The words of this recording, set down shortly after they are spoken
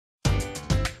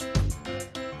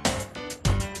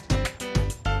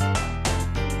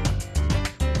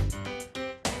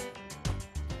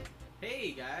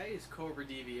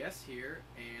cobradvs here,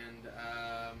 and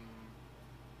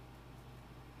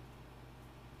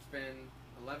it's been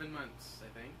 11 months,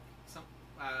 I think.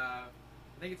 I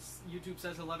think it's YouTube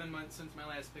says 11 months since my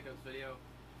last pickups video,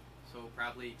 so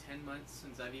probably 10 months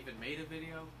since I've even made a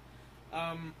video.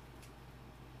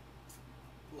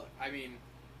 Look, I mean,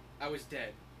 I was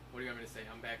dead. What do you want me to say?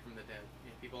 I'm back from the dead.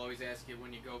 You know, people always ask you,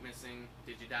 when you go missing,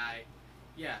 did you die?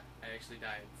 Yeah, I actually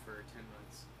died for 10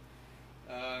 months.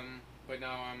 But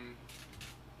now I'm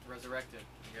resurrected,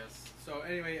 I guess. So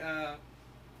anyway,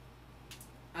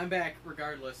 I'm back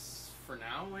regardless for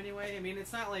now, anyway. I mean,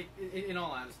 it's not like, in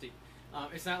all honesty,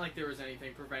 it's not like there was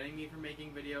anything preventing me from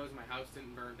making videos. My house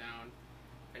didn't burn down.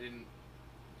 I didn't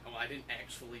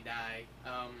actually die.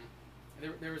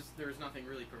 There was nothing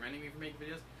really preventing me from making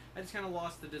videos. I just kind of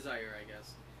lost the desire, I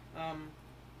guess.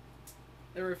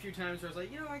 There were a few times where I was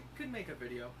like, you know, I could make a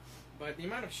video, but the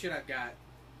amount of shit I've got,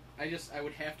 I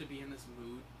would have to be in this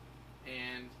mood,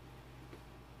 and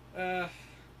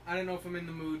I don't know if I'm in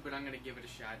the mood, but I'm gonna give it a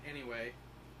shot anyway.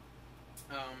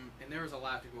 And there was a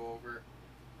lot to go over,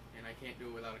 and I can't do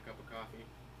it without a cup of coffee.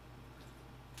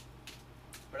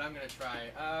 But I'm gonna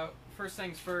try. First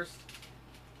things first,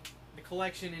 the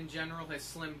collection in general has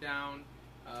slimmed down.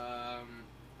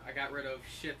 I got rid of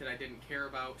shit that I didn't care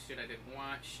about, shit I didn't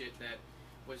want, shit that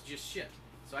was just shit.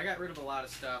 So I got rid of a lot of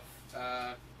stuff.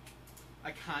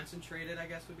 I concentrated, I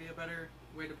guess would be a better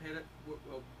way to put it.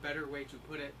 A better way to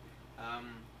put it.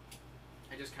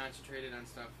 I just concentrated on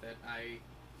stuff that I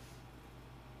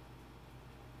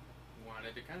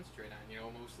wanted to concentrate on. You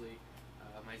know, mostly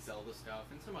my Zelda stuff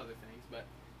and some other things. But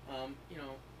you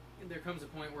know, there comes a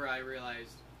point where I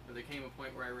realized, or there came a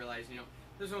point where I realized, you know,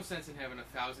 there's no sense in having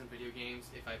 1,000 video games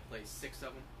if I play 6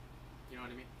 of them. You know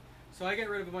what I mean? So I got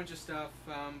rid of a bunch of stuff,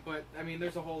 but I mean,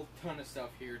 there's a whole ton of stuff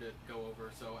here to go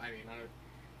over. So I mean,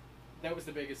 that was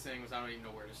the biggest thing, was I don't even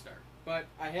know where to start. But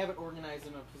I have it organized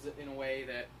in a way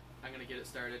that I'm gonna get it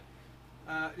started.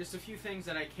 Just a few things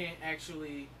that I can't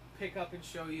actually pick up and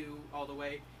show you all the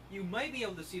way. You might be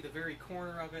able to see the very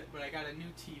corner of it, but I got a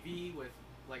new TV with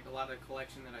like a lot of the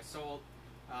collection that I sold.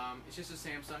 It's just a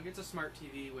Samsung. It's a smart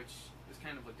TV, which is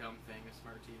kind of a dumb thing, a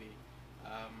smart TV.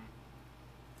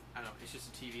 I don't know, it's just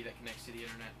a TV that connects to the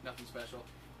internet, nothing special.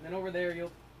 And then over there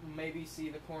you'll maybe see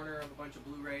the corner of a bunch of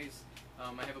Blu-rays.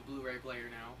 I have a Blu-ray player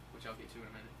now, which I'll get to in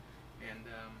a minute. And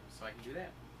so I can do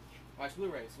that. Watch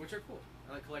Blu-rays, which are cool.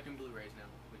 I like collecting Blu-rays now,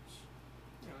 which,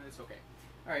 you know, it's okay.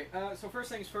 Alright, so first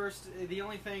things first, the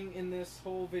only thing in this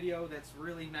whole video that's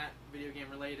really not video game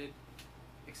related,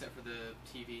 except for the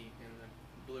TV and the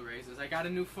Blu-rays, is I got a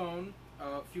new phone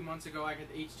a few months ago. I got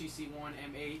the HTC One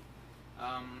M8.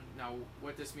 Now,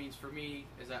 what this means for me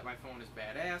is that my phone is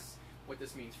badass. What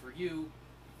this means for you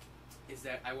is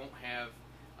that I won't have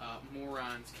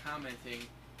morons commenting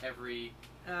every,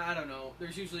 I don't know,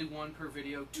 there's usually one per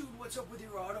video. Dude, what's up with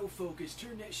your autofocus?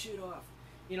 Turn that shit off.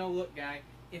 You know, look, guy,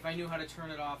 if I knew how to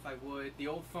turn it off, I would. The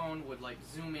old phone would, like,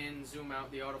 zoom in, zoom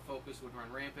out. The autofocus would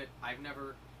run rampant. I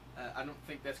don't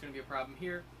think that's going to be a problem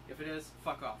here. If it is,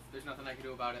 fuck off. There's nothing I can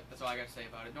do about it. That's all I got to say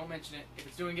about it. Don't mention it. If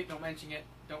it's doing it, don't mention it.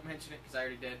 Don't mention it, because I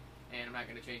already did. And I'm not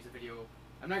going to change the video.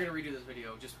 I'm not going to redo this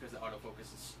video just because the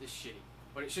autofocus is shitty.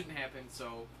 But it shouldn't happen,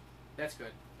 so that's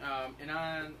good. And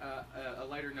on a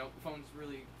lighter note, the phone's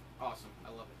really awesome. I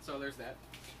love it. So there's that.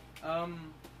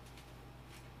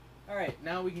 Alright,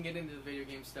 now we can get into the video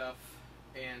game stuff.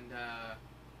 And,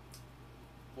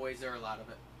 boys, there are a lot of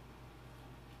it.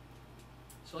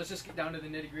 So let's just get down to the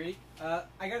nitty-gritty.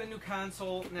 I got a new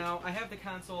console. Now, I have the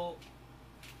console,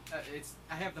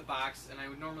 I have the box, and I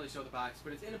would normally show the box,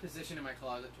 but it's in a position in my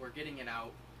closet where getting it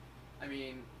out, I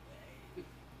mean,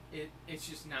 it's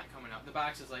just not coming out. The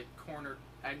box is like cornered.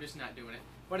 I'm just not doing it.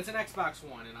 But it's an Xbox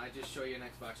One, and I just show you an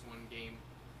Xbox One game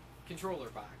controller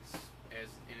box as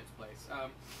in its place.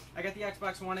 I got the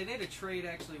Xbox One. I did a trade,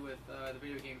 actually, with the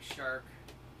video game Shark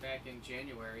back in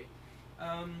January.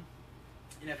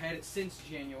 And I've had it since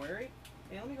January.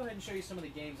 And let me go ahead and show you some of the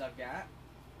games I've got.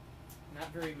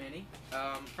 Not very many.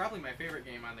 Probably my favorite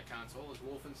game on the console is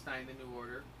Wolfenstein: The New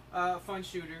Order. Fun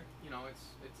shooter. You know,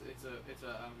 it's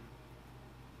a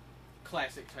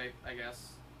classic type, I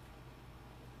guess.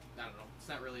 I don't know. It's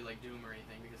not really like Doom or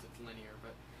anything because it's linear,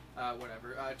 but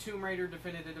whatever. Tomb Raider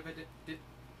Definitive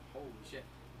Holy shit.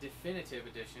 Definitive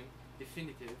Edition.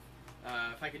 Definitive.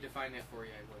 If I could define that for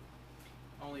you, I would.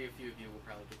 Only a few of you will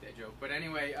probably get that joke. But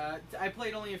anyway, I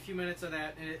played only a few minutes of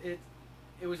that, and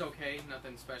it was okay,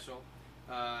 nothing special.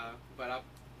 But I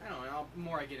don't know, the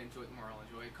more I get into it, the more I'll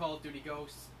enjoy it. Call of Duty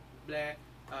Ghosts, bleh.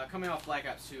 Coming off Black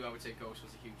Ops 2, I would say Ghosts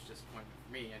was a huge disappointment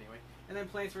for me, anyway. And then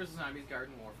Plants vs. Zombies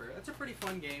Garden Warfare. That's a pretty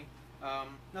fun game.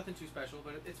 Nothing too special,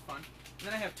 but it's fun. And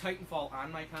then I have Titanfall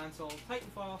on my console.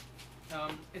 Titanfall,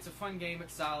 it's a fun game.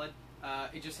 It's solid.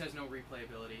 It just has no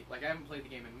replayability. Like, I haven't played the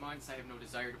game in months. I have no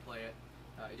desire to play it.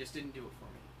 It just didn't do it for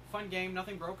me. Fun game,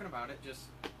 nothing broken about it, just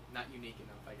not unique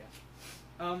enough, I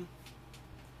guess.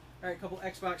 Alright, a couple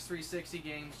Xbox 360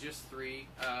 games, just 3.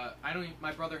 I don't even,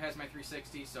 my brother has my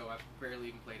 360, so I've barely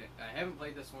even played it. I haven't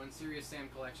played this one, Serious Sam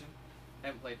Collection.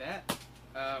 Haven't played that.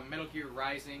 Metal Gear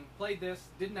Rising, played this,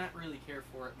 did not really care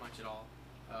for it much at all.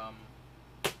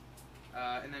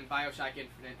 And then Bioshock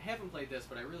Infinite, haven't played this,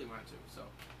 but I really want to, so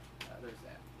there's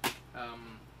that.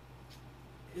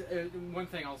 One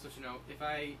thing also to note, if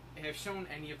I have shown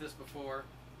any of this before,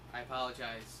 I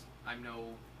apologize. I'm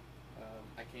no,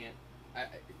 I can't,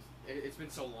 it's been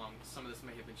so long, some of this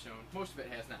may have been shown. Most of it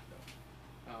has not,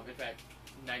 though. In fact,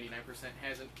 99%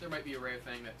 hasn't. There might be a rare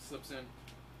thing that slips in,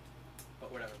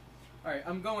 but whatever. Alright,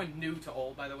 I'm going new to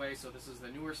old, by the way, so this is the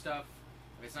newer stuff.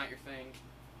 If it's not your thing,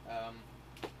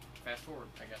 fast forward,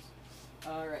 I guess.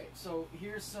 Alright, so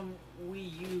here's some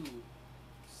Wii U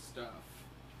stuff.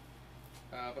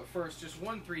 But first, just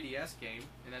one 3DS game,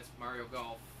 and that's Mario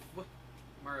Golf.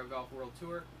 Mario Golf World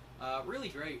Tour. Really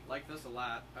great, like this a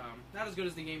lot. Not as good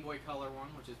as the Game Boy Color one,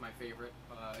 which is my favorite.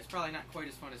 It's probably not quite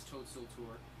as fun as Toadstool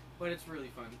Tour, but it's really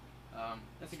fun.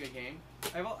 That's a good game.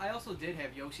 I also did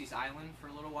have Yoshi's Island for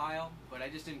a little while, but I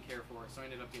just didn't care for it, so I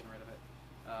ended up getting rid of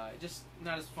it. Just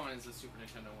not as fun as the Super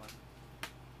Nintendo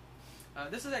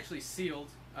one. This is actually sealed,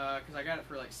 because I got it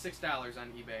for like $6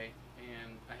 on eBay,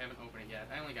 and I haven't opened it yet.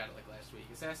 I only got it like last week.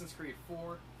 Assassin's Creed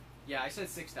 4. Yeah, I said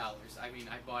 $6. I mean,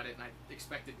 I bought it, and I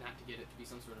expected not to get it to be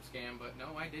some sort of scam, but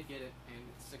no, I did get it, and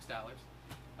it's $6.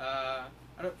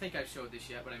 I don't think I've showed this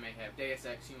yet, but I may have. Deus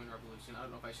Ex Human Revolution. I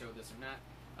don't know if I showed this or not.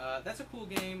 That's a cool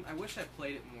game. I wish I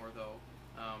played it more, though.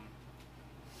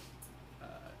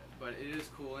 But it is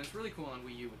cool, and it's really cool on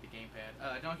Wii U with the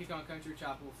gamepad. Donkey Kong Country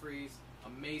Tropical Freeze.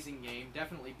 Amazing game.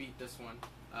 Definitely beat this one.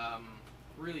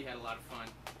 Really had a lot of fun.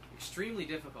 Extremely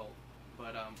difficult,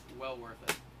 but well worth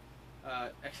it.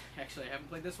 Actually, I haven't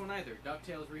played this one either.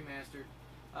 DuckTales Remastered.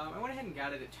 I went ahead and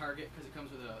got it at Target because it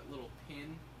comes with a little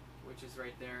pin, which is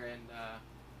right there, and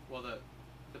well, the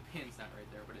pin's not right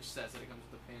there, but it says that it comes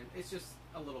with a pin. It's just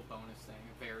a little bonus thing,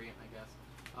 a variant, I guess.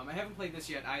 I haven't played this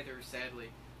yet either, sadly,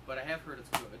 but I have heard it's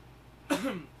good.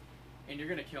 And you're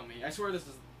gonna kill me. I swear this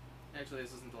is. Actually,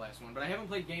 this isn't the last one, but I haven't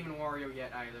played Game & Wario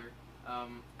yet either.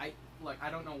 I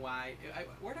don't know why.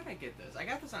 Where did I get this? I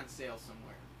got this on sale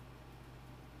somewhere.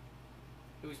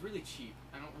 It was really cheap.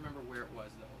 I don't remember where it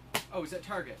was, though. Oh, it was at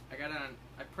Target. I got it on.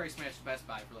 I price matched Best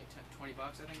Buy for like 20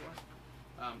 bucks, I think it was.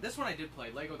 This one I did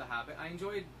play, Lego The Hobbit. I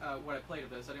enjoyed what I played of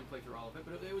this. I didn't play through all of it,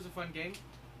 but it was a fun game.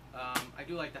 I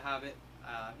do like The Hobbit.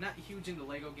 Not huge into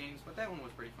Lego games, but that one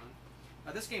was pretty fun.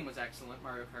 This game was excellent,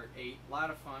 Mario Kart 8. A lot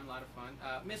of fun.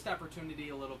 Missed opportunity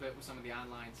a little bit with some of the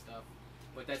online stuff,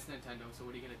 but that's Nintendo, so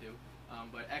what are you going to do?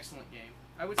 But excellent game.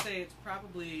 I would say it's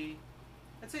probably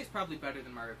better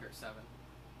than Mario Kart 7.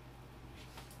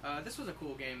 This was a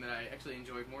cool game that I actually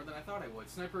enjoyed more than I thought I would.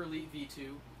 Sniper Elite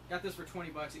V2. Got this for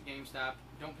 20 bucks at GameStop.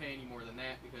 Don't pay any more than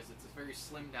that because it's a very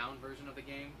slimmed down version of the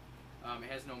game. It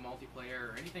has no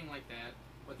multiplayer or anything like that.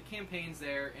 But the campaign's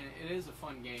there, and it is a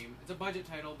fun game. It's a budget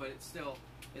title, but it's still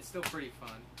pretty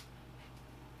fun.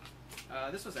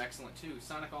 This was excellent too.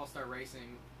 Sonic All-Star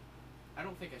Racing. I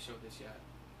don't think I showed this yet,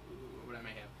 but I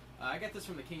may have. I got this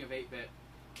from the King of 8-Bit,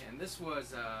 and this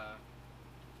was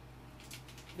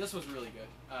really good.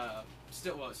 It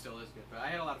still is good, but I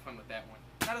had a lot of fun with that one.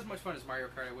 Not as much fun as Mario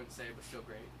Kart, I wouldn't say, but still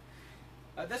great.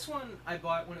 This one I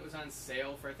bought when it was on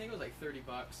sale for I think it was like 30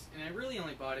 bucks, and I really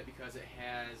only bought it because it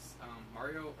has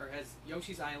has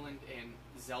Yoshi's Island and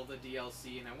Zelda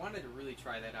DLC, and I wanted to really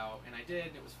try that out, and I did,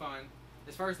 and it was fun.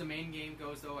 As far as the main game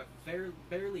goes, though, I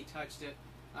barely touched it.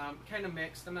 Kind of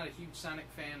mixed. I'm not a huge Sonic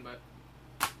fan, but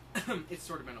it's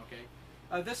sort of been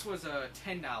okay. This was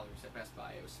 $10 at Best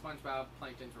Buy. It was SpongeBob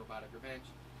Plankton's Robotic Revenge.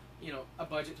 You know, a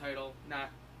budget title, not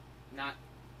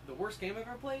the worst game I've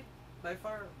ever played by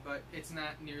far, but it's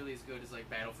not nearly as good as like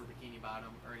Battle for Bikini Bottom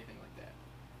or anything like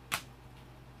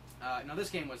that. Now this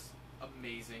game was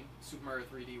amazing. Super Mario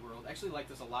 3D World. Actually liked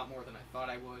this a lot more than I thought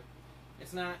I would.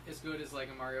 It's not as good as like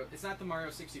a Mario. It's not the Mario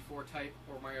 64 type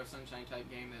or Mario Sunshine type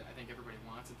game that I think everybody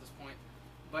wants at this point,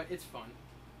 but it's fun.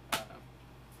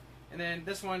 And then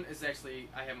this one is actually,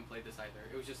 I haven't played this either.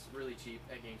 It was just really cheap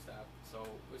at GameStop, so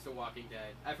it was The Walking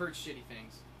Dead. I've heard shitty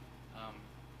things,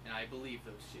 and I believe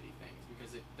those shitty things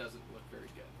because it doesn't look very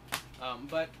good.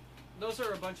 But those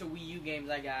are a bunch of Wii U games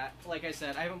I got. Like I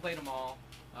said, I haven't played them all,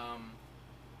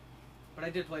 but I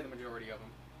did play the majority of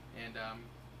them. And,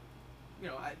 you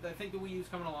know, I think the Wii U's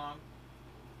coming along.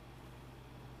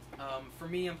 For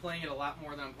me, I'm playing it a lot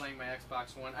more than I'm playing my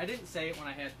Xbox One. I didn't say it when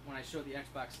I showed the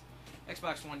Xbox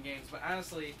One games, but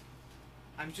honestly,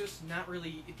 I'm just not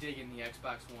really digging the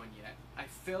Xbox One yet. I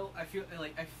feel like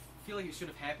it should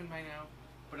have happened by now,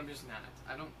 but I'm just not.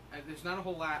 There's not a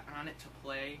whole lot on it to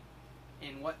play,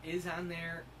 and what is on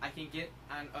there, I can get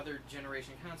on other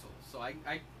generation consoles. So I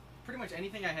pretty much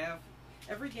anything I have,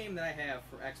 every game that I have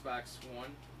for Xbox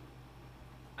One,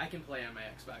 I can play on my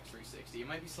Xbox 360. It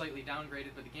might be slightly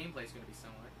downgraded, but the gameplay is going to be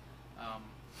similar.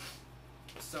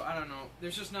 So I don't know.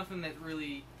 There's just nothing that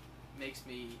really makes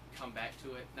me come back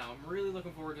to it. Now I'm really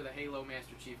looking forward to the Halo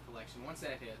Master Chief Collection. Once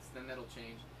that hits, then that'll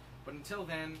change. But until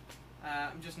then,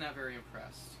 I'm just not very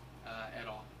impressed at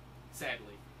all.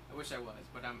 Sadly, I wish I was,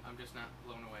 but I'm just not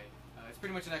blown away. It's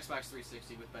pretty much an Xbox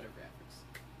 360 with better graphics,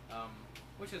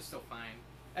 which is still fine.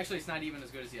 Actually, it's not even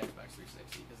as good as the Xbox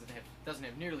 360 because it doesn't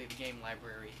have nearly the game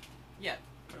library yet.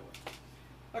 But it will.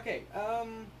 Okay,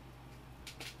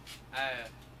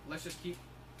 let's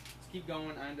keep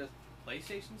going on to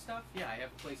PlayStation stuff. Yeah, I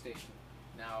have a PlayStation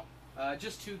now.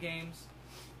 Just 2 games.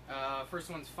 First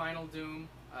one's Final Doom.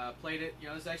 Played it.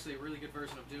 This is actually a really good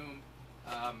version of Doom.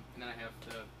 And then I have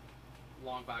the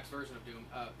long box version of Doom.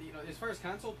 As far as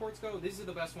console ports go, these are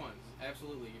the best ones.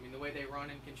 Absolutely. I mean, the way they run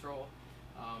and control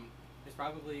is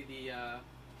probably the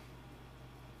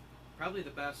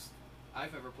best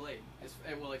I've ever played.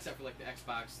 Well, except for like the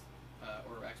Xbox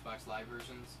or Xbox Live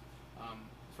versions.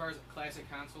 As far as classic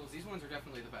consoles, these ones are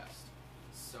definitely the best.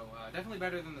 So definitely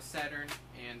better than the Saturn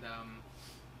and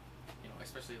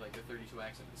especially like the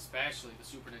 32X and especially the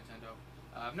Super Nintendo.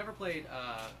 I've never played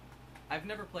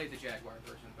the Jaguar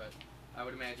version, but I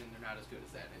would imagine they're not as good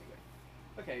as that anyway.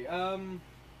 Okay.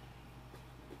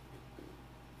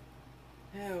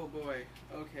 Oh boy.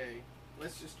 Okay.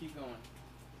 Let's just keep going.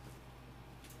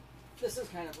 This is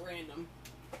kind of random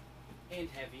and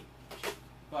heavy,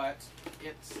 but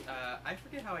it's I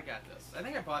forget how I got this. I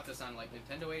think I bought this on like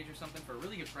Nintendo Age or something for a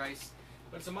really good price.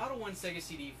 But it's a Model 1 Sega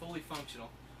CD, fully functional.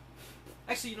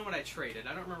 Actually, you know what I traded?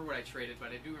 I don't remember what I traded, but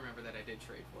I do remember that I did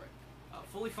trade for it.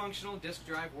 Fully functional, disc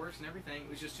drive works and everything. It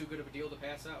was just too good of a deal to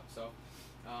pass up. So,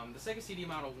 the Sega CD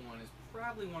Model 1 is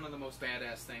probably one of the most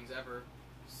badass things ever.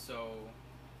 So,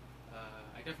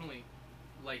 I definitely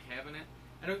like having it.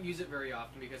 I don't use it very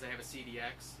often because I have a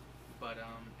CDX, but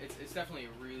it's definitely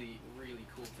really, really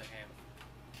cool to have.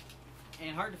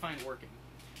 And hard to find working.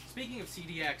 Speaking of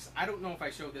CDX, I don't know if I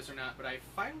showed this or not, but I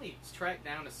finally tracked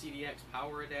down a CDX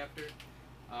power adapter,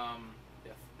 an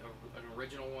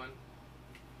original one.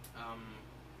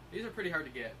 These are pretty hard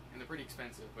to get, and they're pretty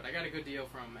expensive, but I got a good deal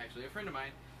from actually a friend of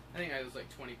mine. I think it was like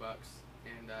 $20,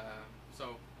 and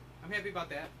so I'm happy about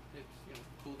that. It's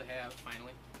cool to have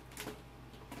finally.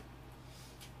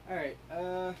 All right,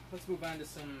 let's move on to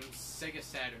some Sega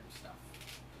Saturn stuff.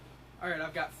 All right,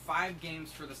 I've got 5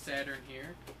 games for the Saturn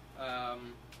here. I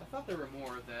thought there were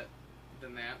more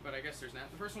than that, but I guess there's not.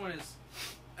 The first one is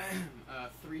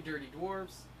 3 Dirty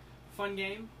Dwarves. Fun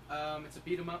game. It's a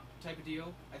beat 'em up type of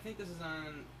deal. I think this is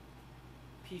on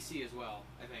PC as well,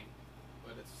 I think.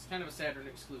 But it's kind of a Saturn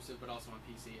exclusive, but also on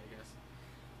PC, I guess.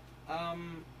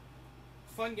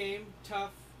 Fun game,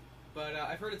 tough, but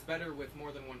I've heard it's better with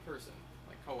more than one person,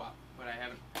 like co-op, but I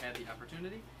haven't had the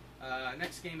opportunity.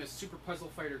 Next game is Super Puzzle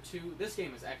Fighter 2. This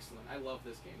game is excellent. I love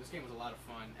this game. This game was a lot of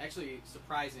fun. Actually,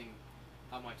 surprising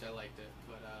how much I liked it,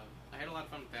 but I had a lot of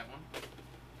fun with that one.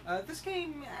 This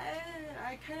game,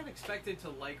 I kind of expected to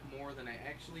like more than I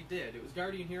actually did. It was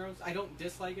Guardian Heroes. I don't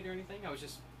dislike it or anything. And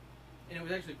it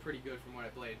was actually pretty good from what I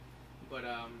played. But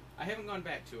I haven't gone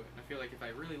back to it. I feel like if I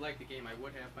really liked the game, I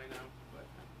would have by now.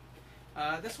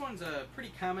 But this one's a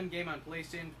pretty common game on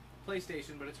PlayStation, but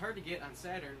it's hard to get on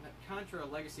Saturn. Contra: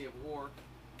 Legacy of War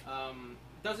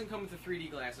doesn't come with the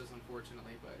 3D glasses,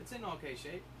 unfortunately, but it's in okay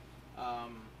shape.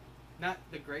 Not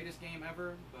the greatest game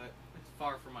ever, but it's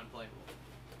far from unplayable.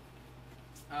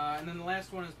 And then the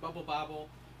last one is Bubble Bobble,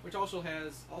 which also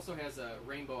has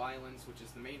Rainbow Islands, which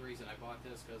is the main reason I bought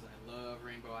this, because I love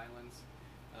Rainbow Islands.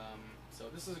 So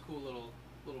this is a cool little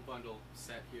bundle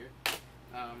set here.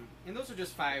 And those are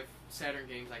just 5 Saturn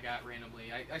games I got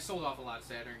randomly. I sold off a lot of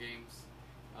Saturn games,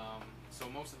 so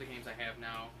most of the games I have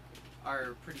now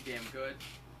are pretty damn good.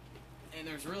 And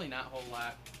there's really not a whole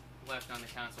lot left on the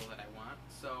console that I want,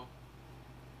 so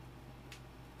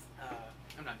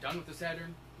I'm not done with the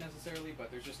Saturn necessarily,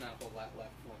 but there's just not a whole lot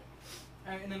left for me.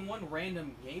 And then one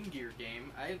random Game Gear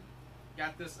game. I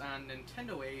got this on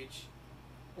Nintendo Age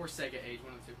or Sega Age,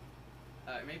 one of the two.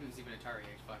 Maybe it was even Atari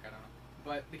Age, fuck, I don't know.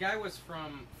 But the guy was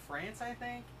from France, I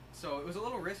think, so it was a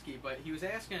little risky, but he was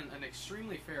asking an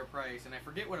extremely fair price, and I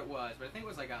forget what it was, but I think it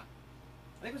was like I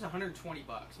think it was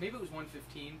 $120. Maybe it was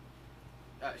 $115.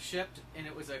 shipped, and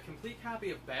it was a complete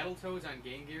copy of Battletoads on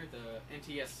Game Gear, the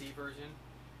NTSC version.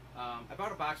 I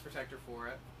bought a box protector for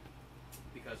it,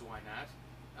 because why not?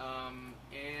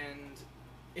 And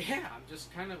yeah, I'm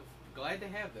just kind of glad to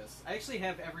have this. I actually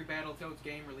have every Battletoads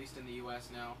game released in the US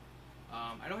now.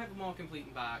 I don't have them all complete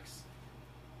in box.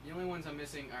 The only ones I'm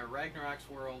missing are Ragnarok's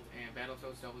World and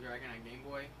Battletoads Double Dragon on Game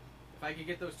Boy. If I could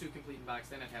get those two complete in box,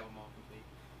 then I'd have them all complete.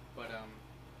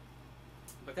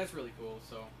 But that's really cool.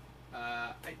 So,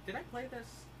 did I play this?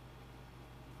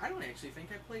 I don't actually think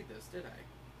I played this, did I?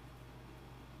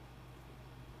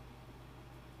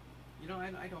 You know,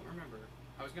 I don't remember.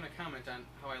 I was gonna comment on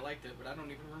how I liked it, but I don't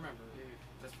even remember.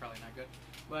 That's probably not good.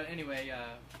 But anyway,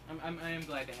 I am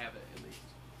glad to have it at least.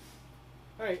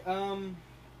 All right,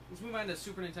 let's move on to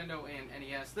Super Nintendo and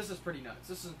NES. This is pretty nuts.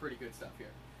 This is some pretty good stuff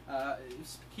here.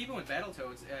 Keeping with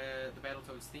Battletoads, the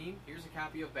Battletoads theme, here's a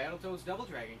copy of Battletoads Double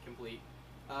Dragon complete.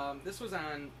 This was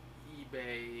on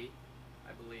eBay,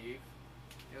 I believe.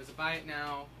 It was a buy it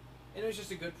now, and it was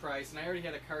just a good price, and I already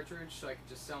had a cartridge, so I could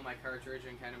just sell my cartridge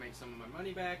and kind of make some of my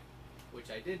money back, which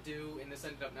I did do, and this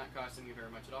ended up not costing me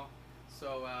very much at all.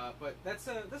 So, but this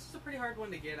is a pretty hard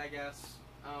one to get, I guess,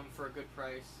 for a good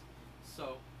price.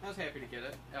 So, I was happy to get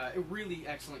it. A really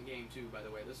excellent game, too, by the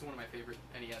way. This is one of my favorite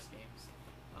NES games.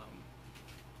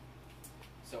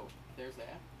 So, there's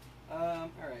that.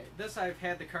 Alright, this I've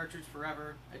had the cartridge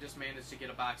forever. I just managed to get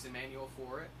a box and manual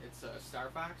for it. It's a Star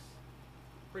Fox.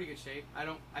 Pretty good shape.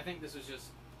 I think this was just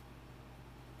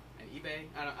an eBay.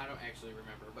 I don't actually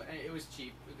remember, but it was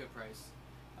cheap, a good price.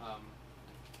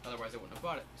 Otherwise I wouldn't have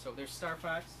bought it. So there's Star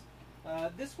Fox.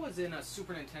 This was in a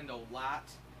Super Nintendo lot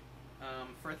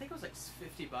for I think it was like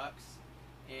 $50,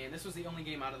 and this was the only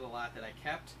game out of the lot that I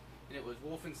kept, and it was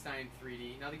Wolfenstein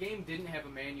 3D. Now the game didn't have a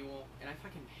manual, and I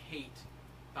fucking hate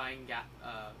buying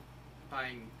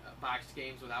boxed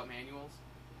games without manuals.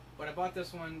 But I bought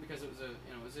this one because it was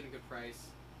it was in a good price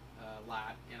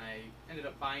lot, and I ended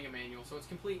up buying a manual, so it's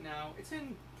complete now. It's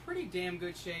in pretty damn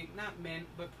good shape, not mint,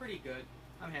 but pretty good.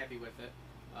 I'm happy with it.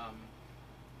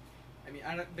 I mean,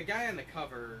 the guy on the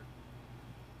cover,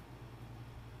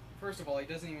 first of all, he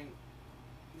doesn't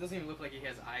even look like he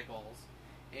has eyeballs,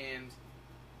 and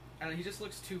I don't know, he just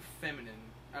looks too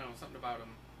feminine. I don't know, something about him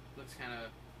looks kind of,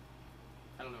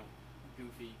 I don't know,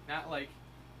 goofy. Not like,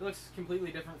 it looks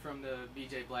completely different from the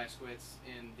BJ Blazkowicz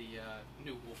in the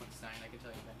new Wolfenstein, I can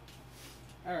tell you that.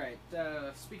 Alright,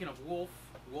 speaking of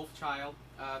Wolfchild,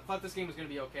 thought this game was going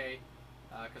to be okay,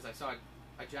 because I saw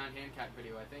a John Hancock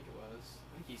video, I think it was.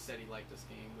 I think he said he liked this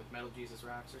game with Metal Jesus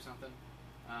Rocks or something.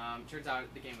 Turns out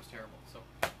the game was terrible, so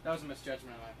that was a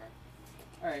misjudgment on my part.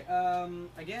 Alright,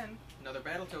 again, another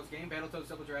Battletoads game, Battletoads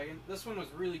Double Dragon. This one was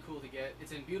really cool to get.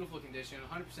 It's in beautiful condition,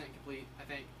 100% complete, I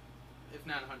think, if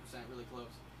not 100%, really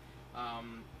close.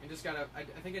 And just got I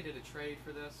think I did a trade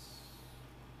for this.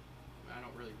 I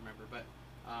don't really remember, but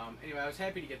anyway, I was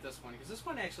happy to get this one, because this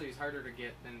one actually is harder to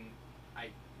get than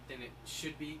it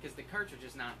should be, because the cartridge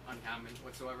is not uncommon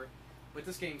whatsoever. But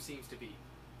this game seems to be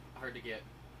hard to get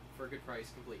for a good price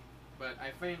complete. But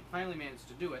I finally managed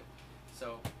to do it,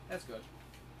 so that's good.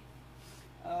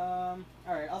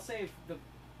 Alright, I'll save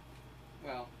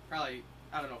well, probably,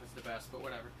 I don't know if it's the best, but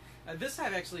whatever. This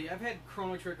I've had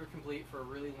Chrono Trigger complete for a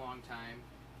really long time,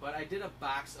 but I did a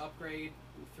box upgrade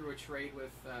through a trade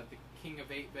with the King of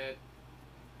 8-Bit.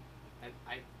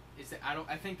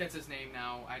 I think that's his name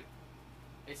now.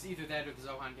 It's either that or the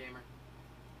Zohan Gamer.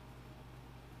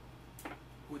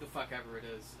 Who the fuck ever it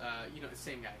is. You know, the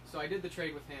same guy. So I did the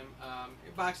trade with him.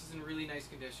 The box is in really nice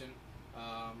condition.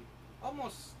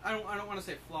 Almost, I don't want to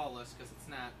say flawless, because it's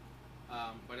not.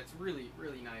 But it's really,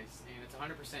 really nice, and it's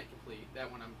 100% complete.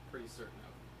 That one I'm pretty certain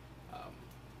of.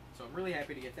 So I'm really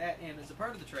happy to get that, and as a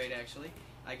part of the trade, actually,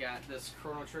 I got this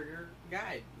Chrono Trigger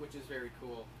guide, which is very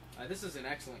cool. This is in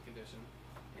excellent condition,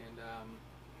 and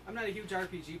I'm not a huge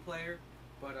RPG player,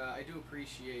 but I do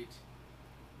appreciate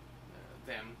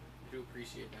them. I do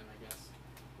appreciate them, I guess,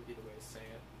 would be the way to say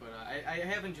it. But I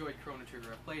have enjoyed Chrono Trigger.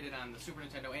 I've played it on the Super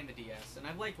Nintendo and the DS, and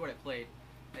I've liked what I played.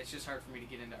 It's just hard for me to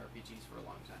get into RPGs for a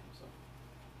long time. So,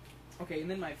 okay, and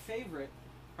then my favorite,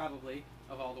 probably,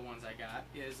 of all the ones I got,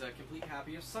 is a complete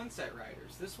copy of Sunset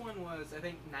Riders. This one was, I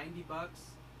think,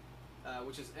 $90,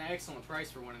 which is an excellent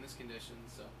price for one in this condition.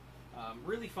 So,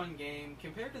 really fun game.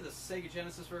 Compared to the Sega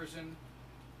Genesis version,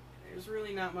 there's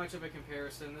really not much of a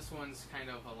comparison. This one's kind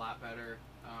of a lot better,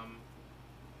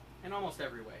 in almost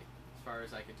every way, as far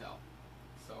as I could tell.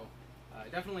 So,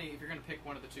 definitely, if you're going to pick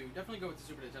one of the two, definitely go with the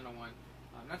Super Nintendo one.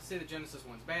 Not to say the Genesis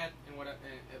one's bad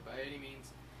by any means.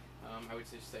 I would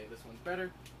just say this one's better.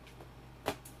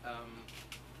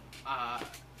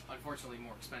 Unfortunately,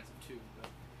 more expensive too,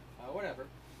 but whatever.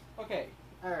 Okay,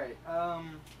 Alright, how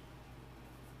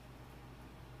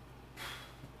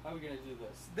are we gonna do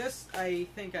this? This, I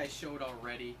think I showed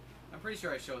already. I'm pretty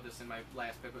sure I showed this in my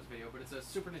last Picos video, but it's a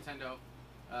Super Nintendo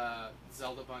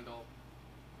Zelda bundle.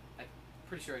 I'm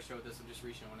pretty sure I showed this, I'm just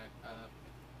re-showing it,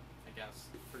 I guess,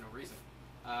 for no reason.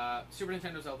 Super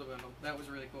Nintendo Zelda bundle, that was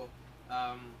really cool.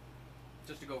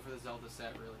 Just to go for the Zelda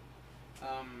set, really.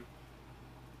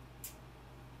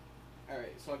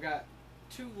 Alright, so I've got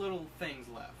 2 little things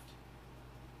left.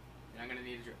 And I'm gonna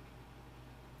need a drink.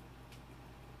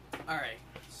 Alright,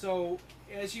 so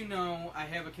as you know, I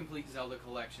have a complete Zelda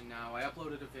collection now. I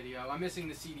uploaded a video. I'm missing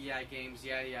the CDI games.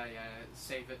 Yeah.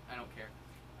 Save it. I don't care.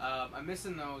 I'm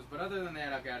missing those, but other than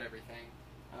that, I've got everything.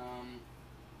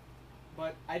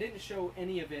 But I didn't show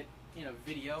any of it in a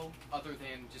video other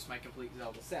than just my complete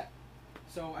Zelda set.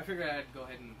 So I figured I'd go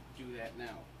ahead and do that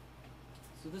now.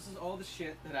 So this is all the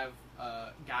shit that I've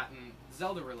gotten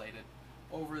Zelda-related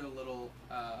over the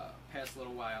past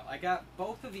little while. I got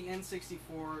both of the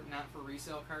N64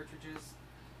 not-for-resale cartridges,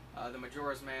 the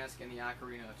Majora's Mask and the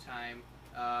Ocarina of Time.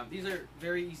 These are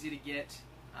very easy to get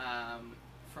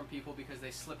from people because they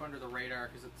slip under the radar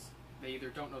because they either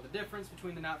don't know the difference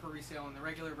between the not-for-resale and the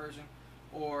regular version,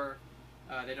 or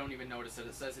they don't even notice that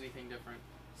it says anything different.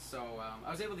 So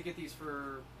I was able to get these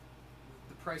for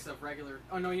the price of regular...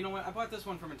 Oh no, you know what? I bought this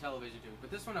one from Intellivision too, but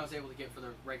this one I was able to get for the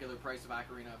regular price of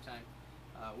Ocarina of Time.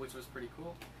 Which was pretty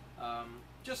cool.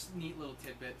 Just neat little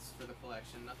tidbits for the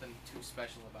collection. Nothing too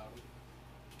special about them.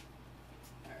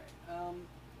 Alright.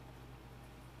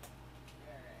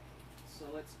 So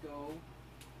let's go.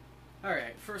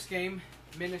 Alright, first game.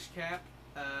 Minish Cap.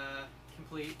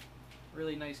 Complete.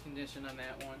 Really nice condition on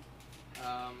that one.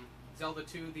 Zelda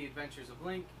 2, The Adventures of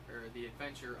Link. Or The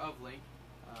Adventure of Link.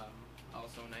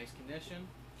 Also nice condition.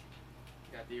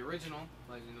 Got the original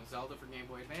Legend of Zelda for Game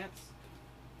Boy Advance.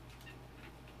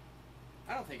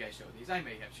 I don't think I showed these. I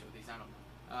may have showed these. I don't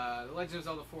know. The Legend of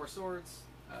Zelda 4 Swords,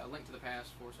 Link to the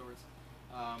Past 4 Swords.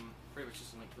 Pretty much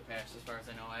just a Link to the Past as far as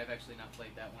I know. I have actually not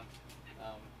played that one.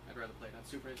 I'd rather play it on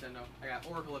Super Nintendo. I got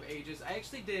Oracle of Ages. I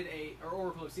actually did or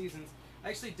Oracle of Seasons. I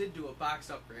actually did do a box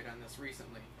upgrade on this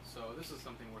recently. So this is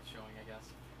something worth showing, I guess.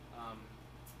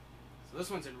 So this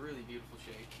one's in really beautiful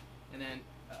shape. And then,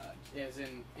 as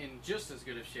in just as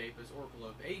good of shape as Oracle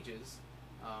of Ages,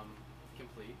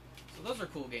 complete. So those are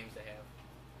cool games to have.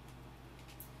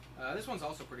 This one's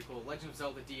also pretty cool. Legend of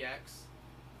Zelda DX.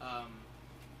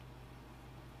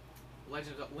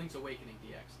 Legend of Link's Awakening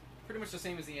DX. Pretty much the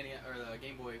same as the the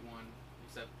Game Boy one,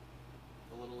 except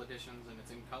the little additions, and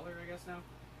it's in color, I guess now.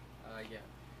 Yeah.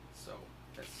 So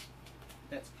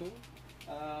that's cool.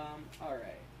 All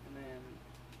right, and then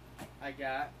I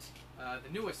got the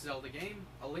newest Zelda game,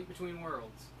 A Link Between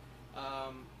Worlds.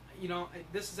 You know,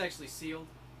 this is actually sealed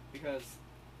because,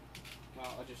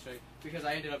 well, I'll just show you, because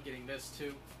I ended up getting this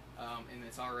too, and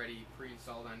it's already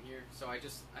pre-installed on here. So I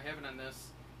have it on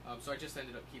this, so I just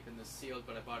ended up keeping this sealed,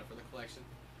 but I bought it for the collection.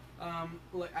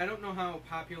 I don't know how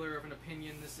popular of an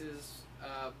opinion this is,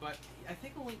 but I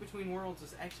think A Link Between Worlds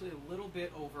is actually a little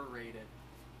bit overrated,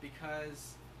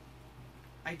 because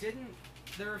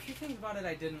there are a few things about it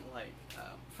I didn't like.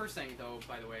 First thing though,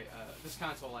 by the way, this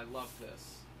console, I love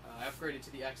this. I upgraded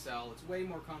to the XL. It's way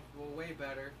more comfortable, way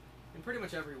better, in pretty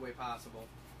much every way possible.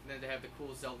 And then to have the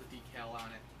cool Zelda decal on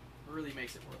it really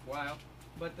makes it worthwhile.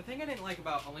 But the thing I didn't like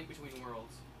about A Link Between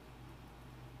Worlds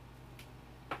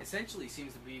essentially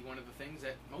seems to be one of the things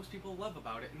that most people love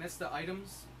about it, and that's the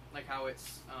items, like how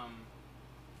it's,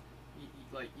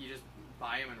 like you just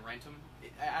buy them and rent them.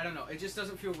 I don't know, it just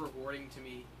doesn't feel rewarding to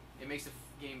me. It makes the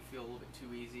game feel a little bit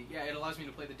too easy. Yeah, it allows me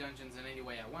to play the dungeons in any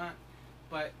way I want,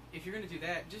 but if you're going to do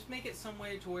that, just make it some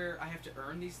way to where I have to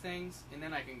earn these things, and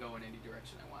then I can go in any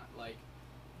direction I want. Like,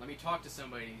 let me talk to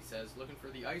somebody, he says, looking for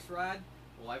the ice rod?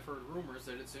 Well, I've heard rumors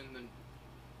that it's in the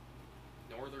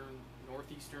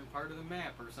northeastern part of the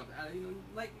map or something.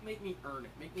 Like, make me earn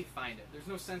it, make me find it. There's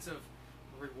no sense of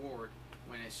reward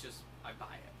when it's just, I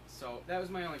buy it. So, that was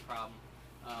my only problem.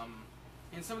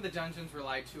 And some of the dungeons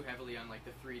relied too heavily on, like,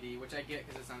 the 3D, which I get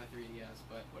because it's on the 3DS,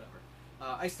 but whatever.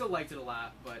 I still liked it a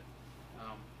lot, but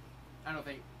I don't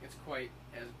think it's quite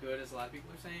as good as a lot of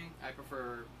people are saying. I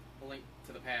prefer A Link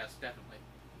to the Past, definitely,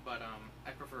 but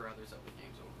I prefer other Zelda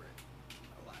games over it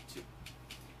a lot too.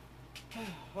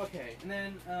 Okay, and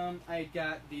then I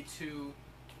got the 2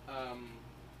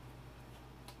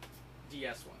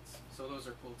 DS ones, so those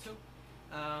are cool too.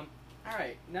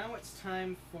 Alright, now it's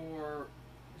time for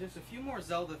just a few more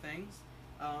Zelda things,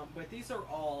 but these are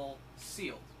all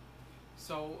sealed.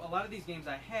 So a lot of these games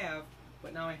I have,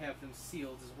 but now I have them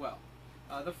sealed as well.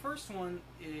 The first one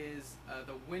is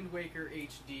the Wind Waker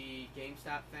HD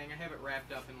GameStop thing. I have it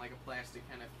wrapped up in like a plastic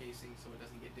kind of casing so it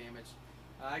doesn't get damaged.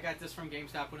 I got this from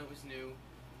GameStop when it was new,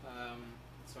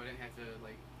 so I didn't have to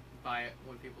like buy it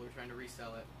when people were trying to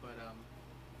resell it. But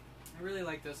I really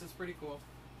like this. It's pretty cool.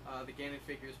 The Ganon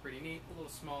figure is pretty neat. A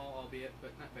little small, albeit,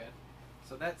 but not bad.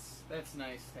 So that's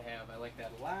nice to have. I like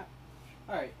that a lot.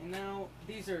 All right, and now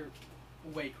these are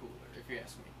way cooler, if you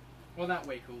ask me. Well, not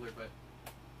way cooler, but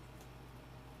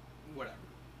whatever.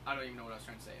 I don't even know what I was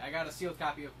trying to say. I got a sealed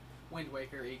copy of Wind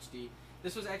Waker HD.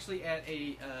 This was actually at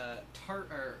a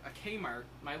Kmart,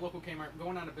 my local Kmart,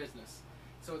 going out of business.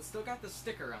 So it's still got the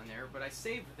sticker on there, but I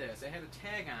saved this. It had a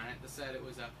tag on it that said it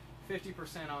was a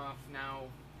 50% off, now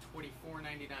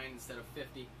 $24.99 instead of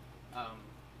 $50.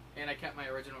 And I kept my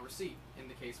original receipt in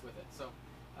the case with it. So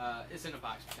it's in a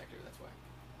box protector, that's why.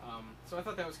 So I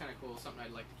thought that was kind of cool, something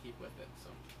I'd like to keep with it. So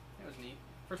that was neat.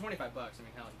 For 25 bucks, I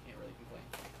mean, hell, you can't really complain.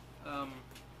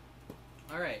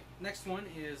 Alright, next one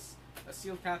is a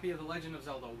sealed copy of The Legend of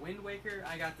Zelda Wind Waker.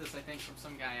 I got this, I think, from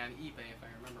some guy on eBay, if I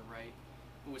remember right,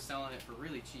 who was selling it for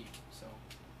really cheap. So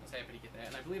I was happy to get that.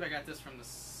 And I believe I got this from the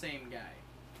same guy.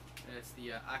 It's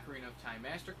the Ocarina of Time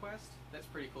Master Quest. That's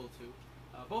pretty cool, too.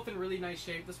 Both in really nice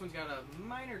shape. This one's got a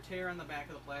minor tear on the back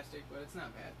of the plastic, but it's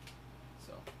not bad.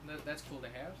 So that's cool to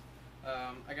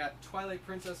have. I got Twilight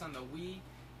Princess on the Wii.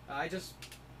 I just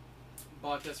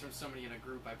bought this from somebody in a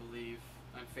group, I believe,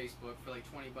 on Facebook for like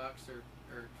 20 bucks or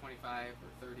 25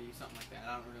 or 30, something like that.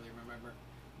 I don't really remember.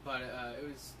 But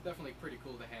it was definitely pretty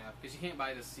cool to have, because you can't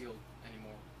buy this sealed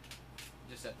anymore,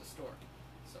 just at the store.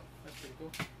 So that's pretty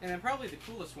cool. And then probably the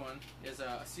coolest one is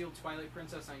a sealed Twilight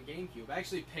Princess on GameCube. I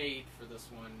actually paid for this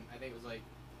one. I think it was like,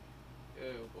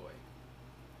 oh boy,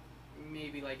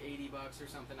 maybe like 80 bucks or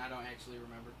something. I don't actually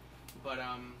remember. But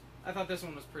I thought this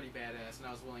one was pretty badass, and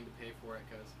I was willing to pay for it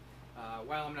because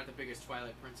while I'm not the biggest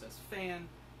Twilight Princess fan,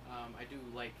 I do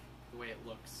like the way it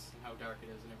looks and how dark it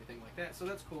is and everything like that. So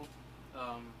that's cool.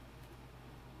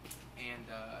 And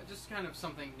just kind of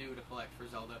something new to collect for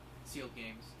Zelda sealed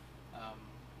games.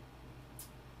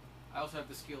 I also have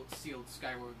the sealed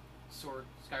Skyward Sword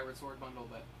bundle,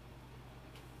 but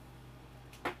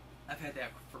I've had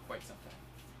that for quite some time.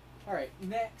 Alright,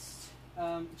 next,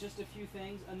 just a few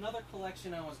things. Another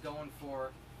collection I was going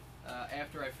for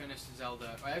after I finished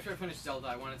Zelda. After I finished Zelda,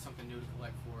 I wanted something new to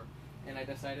collect for, and I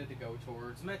decided to go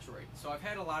towards Metroid. So I've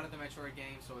had a lot of the Metroid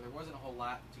games, so there wasn't a whole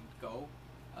lot to go.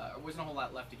 There wasn't a whole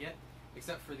lot left to get,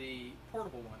 except for the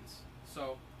portable ones.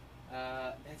 So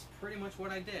that's pretty much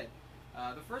what I did.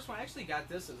 The first one, I actually got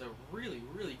this as a really,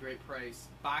 really great price,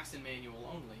 box and manual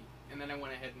only, and then I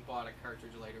went ahead and bought a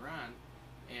cartridge later on,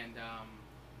 and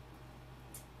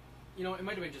you know, it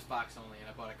might have been just box only, and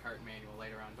I bought a cart and manual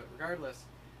later on, but regardless,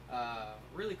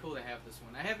 really cool to have this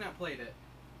one. I have not played it,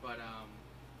 but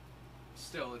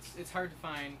still, it's hard to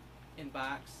find in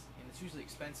box, and it's usually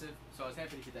expensive, so I was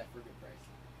happy to get that for a good price.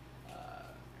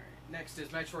 Alright. Next is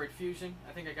Metroid Fusion.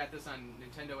 I think I got this on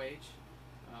Nintendo Age.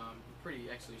 I'm pretty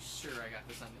actually sure I got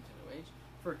this on Nintendo Age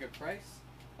for a good price.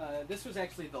 This was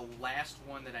actually the last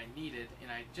one that I needed,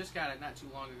 and I just got it not too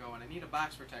long ago, and I need a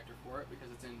box protector for it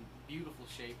because it's in beautiful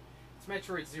shape. It's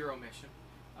Metroid Zero Mission,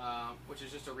 which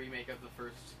is just a remake of the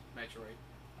first Metroid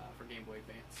for Game Boy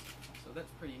Advance. So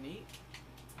that's pretty neat.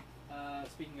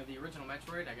 Speaking of the original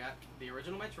Metroid, I got the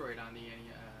original Metroid on the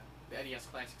NES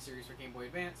Classic Series for Game Boy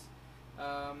Advance.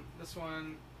 This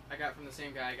one I got from the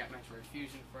same guy I got Metroid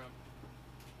Fusion from.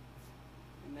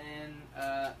 And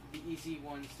then the easy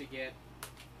ones to get,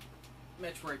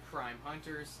 Metroid Prime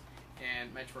Hunters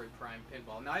and Metroid Prime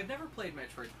Pinball. Now, I've never played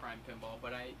Metroid Prime Pinball,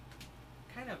 but I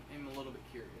kind of am a little bit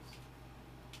curious.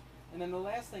 And then the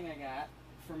last thing I got,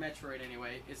 for Metroid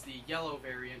anyway, is the yellow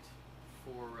variant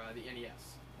for the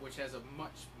NES, which has a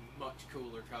much, much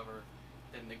cooler cover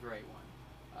than the gray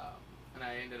one. And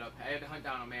I had to hunt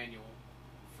down a manual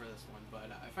for this one,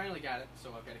 but I finally got it, so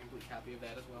I've got a complete copy of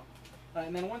that as well.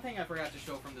 And then one thing I forgot to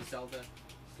show from the Zelda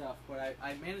stuff, but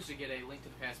I managed to get a Link to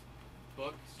the Past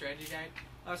book, strategy guide.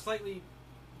 A slightly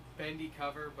bendy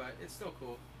cover, but it's still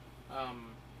cool.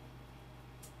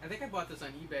 I think I bought this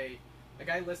on eBay. A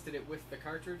guy listed it with the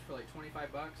cartridge for like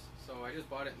 25 bucks, so I just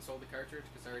bought it and sold the cartridge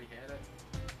because I already had it.